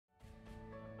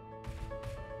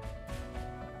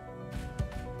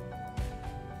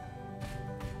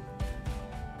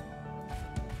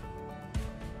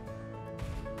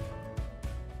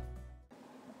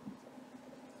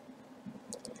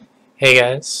Hey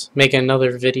guys, making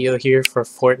another video here for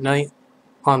Fortnite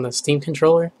on the Steam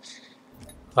controller.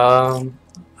 Um,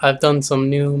 I've done some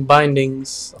new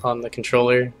bindings on the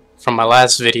controller from my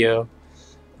last video.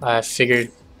 I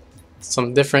figured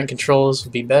some different controls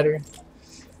would be better.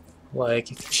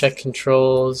 Like if you check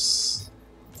controls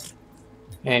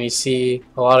and you see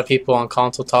a lot of people on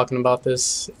console talking about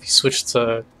this, if you switch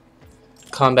to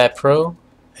Combat Pro,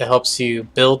 it helps you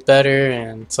build better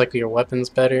and cycle your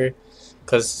weapons better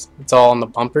because it's all on the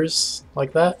bumpers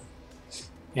like that.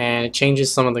 And it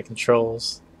changes some of the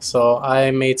controls. So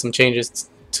I made some changes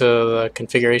to the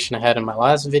configuration I had in my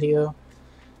last video,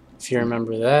 if you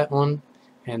remember that one.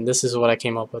 And this is what I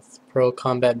came up with. Pro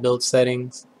Combat Build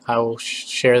settings. I will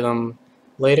share them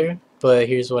later, but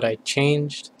here's what I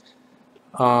changed.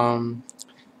 The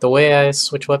way I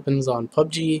switch weapons on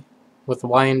PUBG with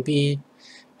Y and B,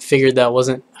 figured that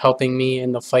wasn't helping me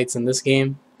in the fights in this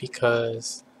game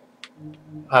because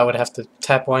I would have to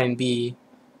tap Y and B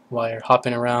while you're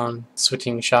hopping around,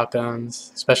 switching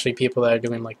shotguns, especially people that are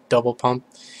doing like double pump.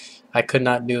 I could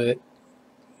not do it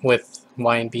with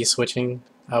Y and B switching.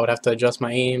 I would have to adjust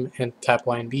my aim and tap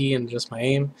Y and B and adjust my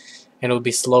aim, and it would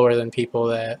be slower than people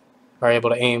that are able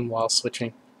to aim while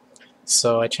switching.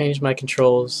 So I changed my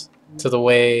controls to the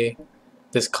way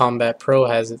this Combat Pro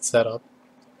has it set up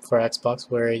for Xbox,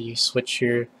 where you switch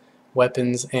your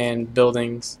weapons and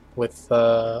buildings with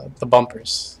the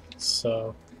bumpers.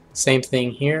 So same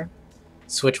thing here.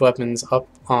 Switch weapons up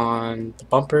on the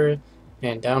bumper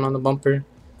and down on the bumper.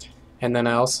 And then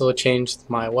I also changed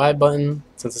my Y button,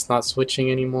 since it's not switching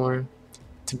anymore,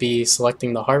 to be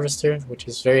selecting the harvester, which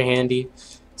is very handy.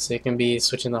 So you can be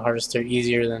switching the harvester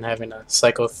easier than having to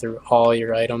cycle through all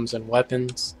your items and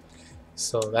weapons.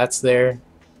 So that's there.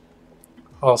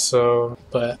 Also,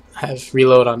 but I have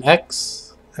reload on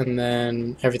X, and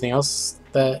then everything else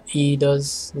that E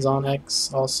does is on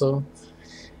X also.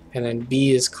 And then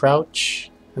B is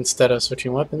crouch. Instead of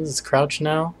switching weapons, it's crouch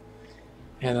now.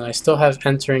 And then I still have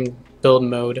entering build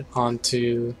mode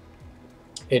onto,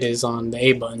 it is on the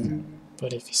A button.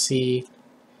 But if you see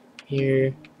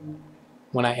here,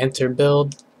 when I enter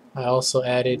build, I also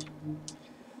added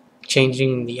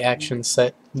changing the action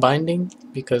set binding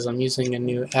because I'm using a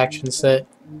new action set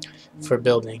for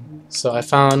building. So I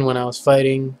found when I was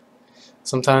fighting,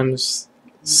 sometimes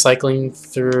cycling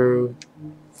through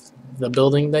the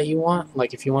building that you want,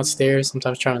 like if you want stairs,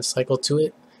 sometimes trying to cycle to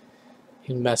it,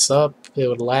 you'd mess up, it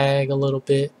would lag a little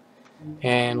bit.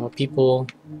 And what people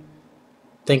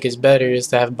think is better is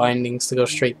to have bindings to go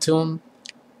straight to them,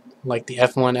 like the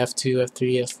F1, F2,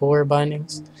 F3, F4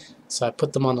 bindings. So I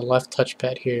put them on the left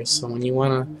touchpad here, so when you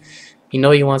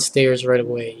want stairs right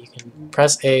away, you can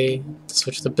press A to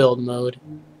switch to build mode,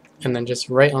 and then just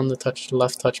right on the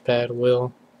left touchpad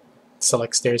will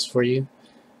select stairs for you.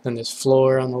 Then there's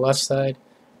floor on the left side,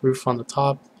 roof on the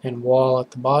top, and wall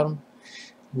at the bottom.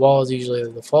 Wall is usually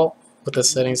the default with the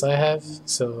settings I have,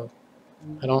 so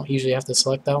I don't usually have to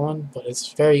select that one, but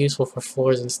it's very useful for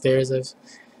floors and stairs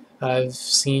I've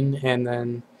seen. And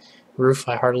then roof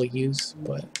I hardly use,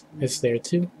 but it's there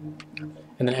too.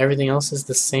 And then everything else is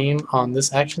the same on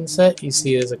this action set. You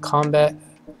see there's a combat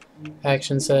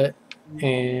action set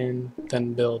and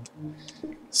then build.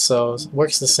 So it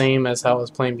works the same as how I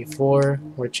was playing before,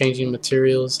 where changing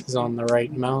materials is on the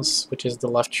right mouse, which is the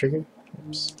left trigger.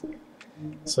 Oops.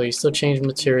 So you still change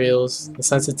materials, the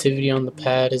sensitivity on the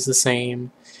pad is the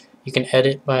same. You can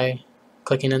edit by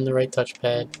clicking in the right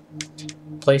touchpad.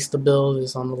 Place the build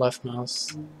is on the left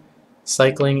mouse.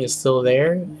 Cycling is still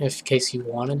there in case you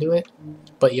want to do it,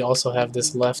 but you also have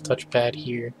this left touchpad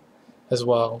here as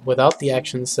well. Without the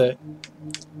action set,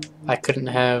 I couldn't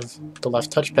have the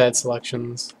left touchpad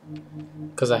selections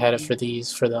because I had it for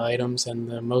these, for the items and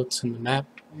the emotes in the map.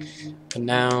 But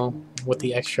now with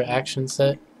the extra action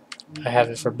set, I have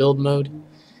it for build mode,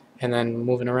 and then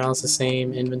moving around is the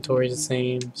same, inventory is the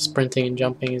same, sprinting and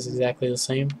jumping is exactly the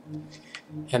same.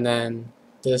 And then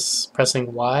this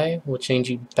pressing Y will change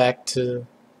you back to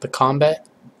the combat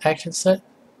action set,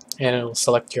 and it will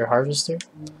select your harvester.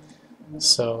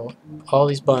 So all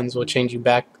these buttons will change you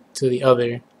back to the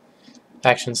other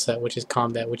action set, which is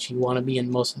combat, which you want to be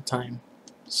in most of the time.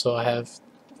 So I have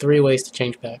 3 ways to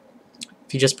change back.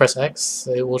 If you just press X,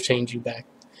 it will change you back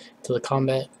to the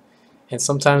combat. And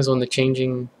sometimes when the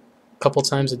changing a couple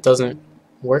times it doesn't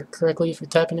work correctly if you're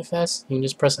tapping it fast, you can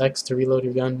just press X to reload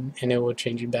your gun and it will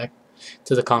change you back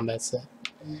to the combat set.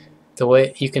 The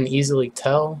way you can easily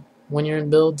tell when you're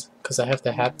in build, because I have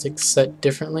the haptics set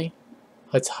differently.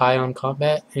 It's high on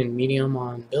combat and medium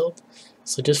on build.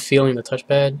 So just feeling the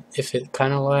touchpad, if it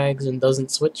kind of lags and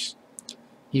doesn't switch,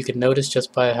 you can notice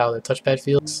just by how the touchpad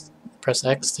feels. Press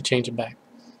X to change it back.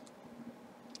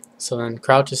 So then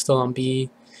crouch is still on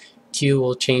B. Q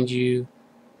will change you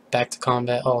back to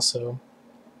combat also.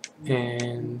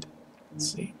 And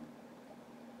let's see.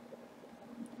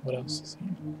 What else is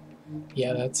here?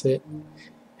 Yeah, that's it.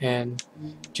 And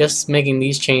just making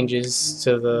these changes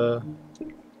to the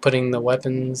putting the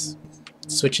weapons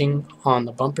switching on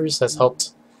the bumpers has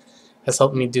helped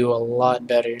me do a lot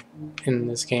better in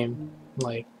this game.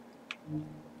 Like,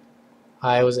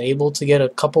 I was able to get a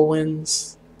couple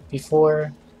wins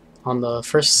before on the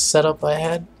first setup I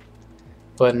had,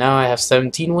 but now I have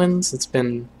 17 wins. It's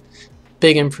been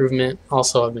big improvement.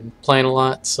 Also, I've been playing a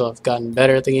lot, so I've gotten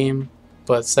better at the game,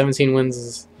 but 17 wins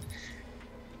is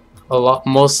a lot.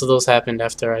 Most of those happened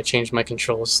after I changed my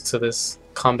controls to this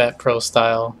Combat Pro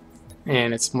style,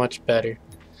 and it's much better.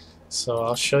 So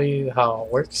I'll show you how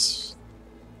it works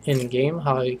in game,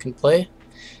 how you can play.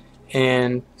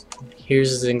 And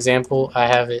here's an example. I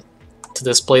have it to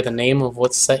display the name of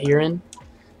what set you're in,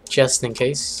 just in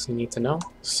case you need to know.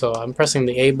 So I'm pressing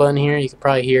the A button here. You can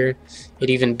probably hear it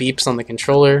even beeps on the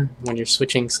controller when you're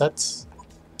switching sets.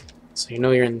 So you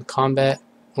know you're in combat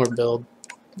or build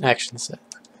action set.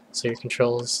 So your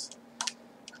controls,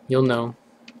 you'll know.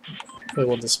 It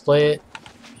will display it.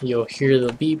 You'll hear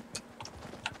the beep,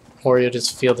 or you'll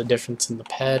just feel the difference in the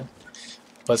pad.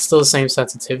 But still the same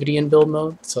sensitivity in build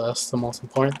mode, so that's the most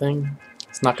important thing.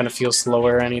 It's not going to feel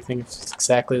slower or anything, it's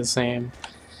exactly the same.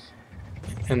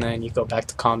 And then you go back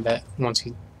to combat once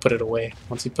you put it away.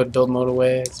 Once you put build mode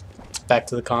away, it's back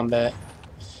to the combat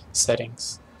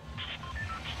settings.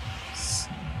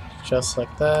 Just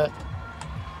like that.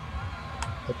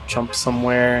 I'll jump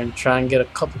somewhere and try and get a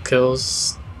couple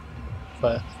kills.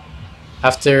 But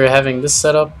after having this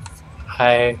setup,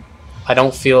 I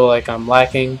don't feel like I'm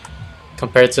lacking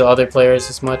compared to other players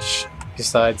as much,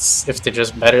 besides if they're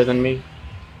just better than me.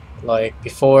 Like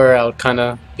before, I would kind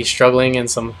of be struggling in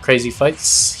some crazy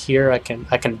fights. Here I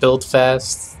can build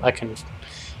fast, I can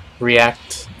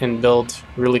react and build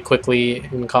really quickly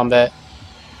in combat,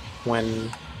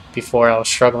 when before I was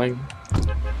struggling.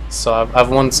 So I've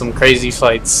won some crazy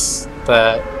fights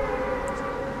that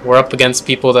were up against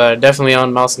people that are definitely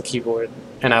on mouse and keyboard,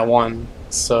 and I won.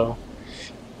 So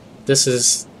this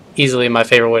is easily my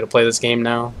favorite way to play this game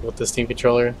now with this Steam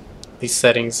controller. These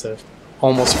settings are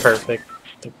almost perfect.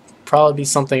 There'll probably be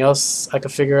something else I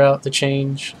could figure out to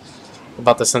change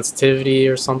about the sensitivity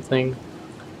or something.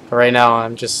 But right now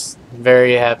I'm just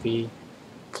very happy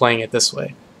playing it this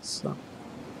way. So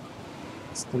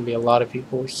there's gonna be a lot of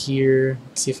people here.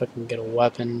 Let's see if I can get a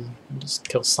weapon and just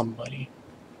kill somebody.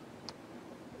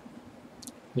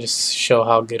 Just show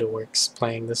how good it works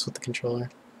playing this with the controller.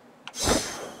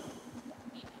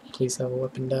 Please have a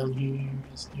weapon down here.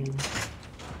 Is there?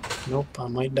 Nope, I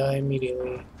might die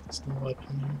immediately. There's no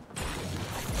weapon here.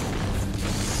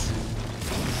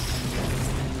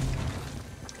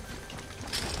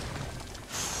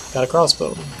 Got a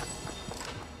crossbow.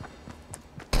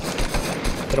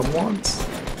 Hit him once.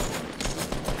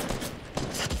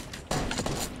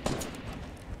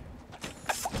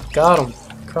 Got him.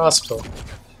 Crossbow.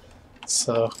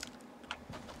 So,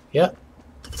 yeah.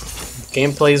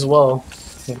 Game plays well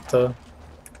with the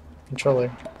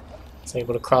controller. It's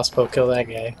able to crossbow kill that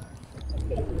guy.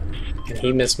 And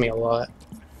he missed me a lot.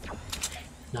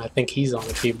 And I think he's on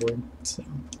the keyboard, so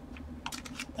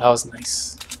that was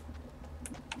nice.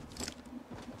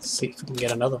 Let's see if we can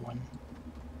get another one.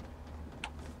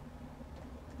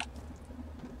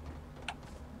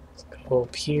 Let's go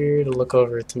up here to look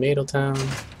over at Tomato Town.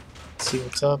 See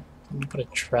what's up. I'm gonna put a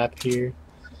trap here,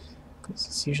 because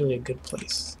it's usually a good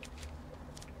place.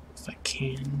 If I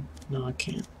can. No, I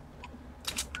can't.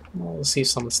 Well, let's see if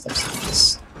someone steps on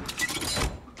this.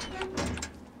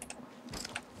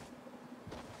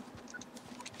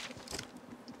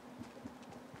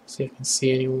 See if I can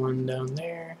see anyone down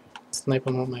there. Snipe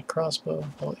them with my crossbow.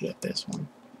 Oh, yeah, there's one.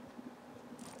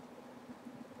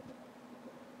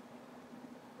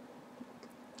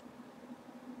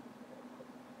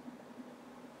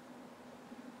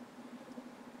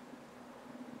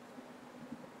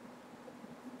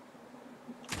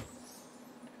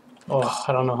 Oh,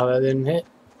 I don't know how that didn't hit.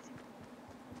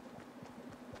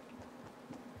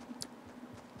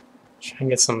 Try and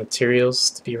get some materials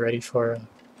to be ready for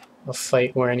a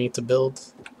fight where I need to build.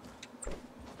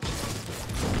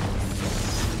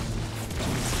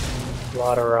 A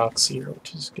lot of rocks here,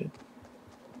 which is good.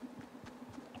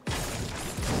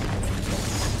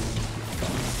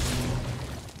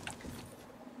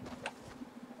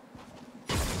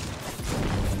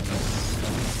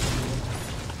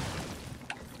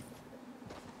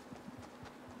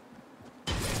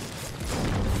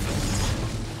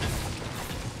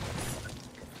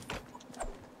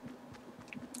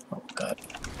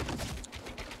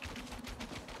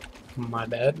 My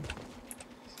bad.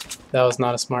 That was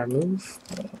not a smart move.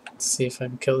 Let's see if I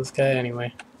can kill this guy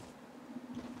anyway.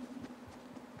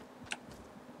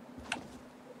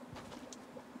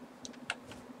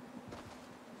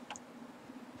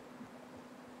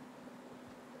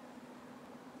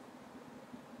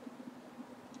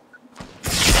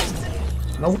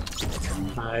 Nope.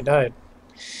 I died.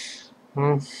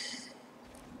 Well,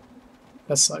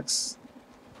 that sucks.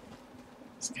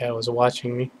 This guy was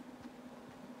watching me.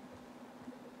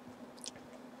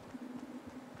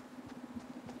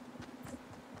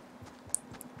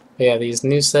 But yeah, these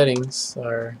new settings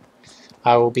are,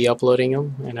 I will be uploading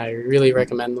them, and I really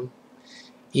recommend them.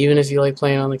 Even if you like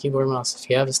playing on the keyboard and mouse, if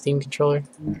you have a Steam controller,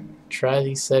 try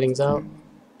these settings out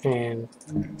and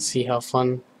see how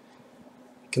fun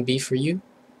it can be for you.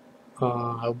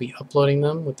 I'll be uploading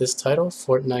them with this title,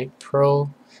 Fortnite Pro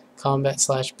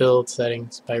Combat/Build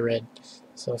Settings by Red.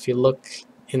 So if you look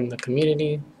in the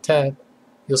community tab,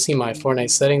 you'll see my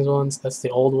Fortnite settings ones. That's the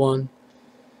old one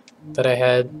that I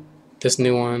had. This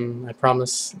new one, I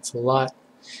promise, it's a lot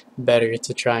better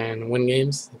to try and win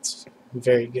games. It's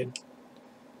very good.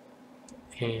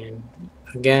 And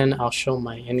again, I'll show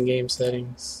my in-game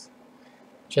settings,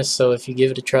 just so if you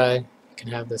give it a try, you can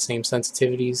have the same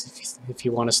sensitivities if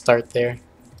you want to start there.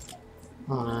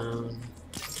 Let's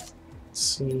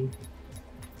see,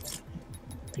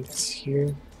 I think it's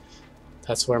here.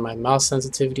 That's where my mouse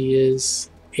sensitivity is.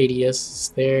 ADS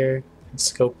is there, and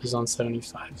scope is on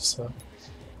 75. So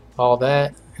all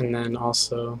that, and then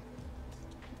also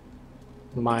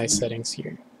my settings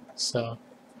here. So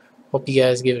hope you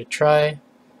guys give it a try,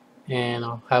 and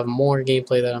I'll have more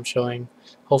gameplay that I'm showing.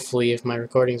 Hopefully, if my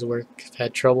recordings work. I've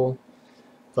had trouble,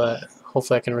 but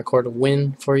hopefully I can record a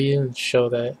win for you and show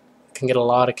that I can get a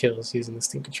lot of kills using the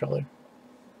Steam controller.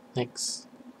 Thanks.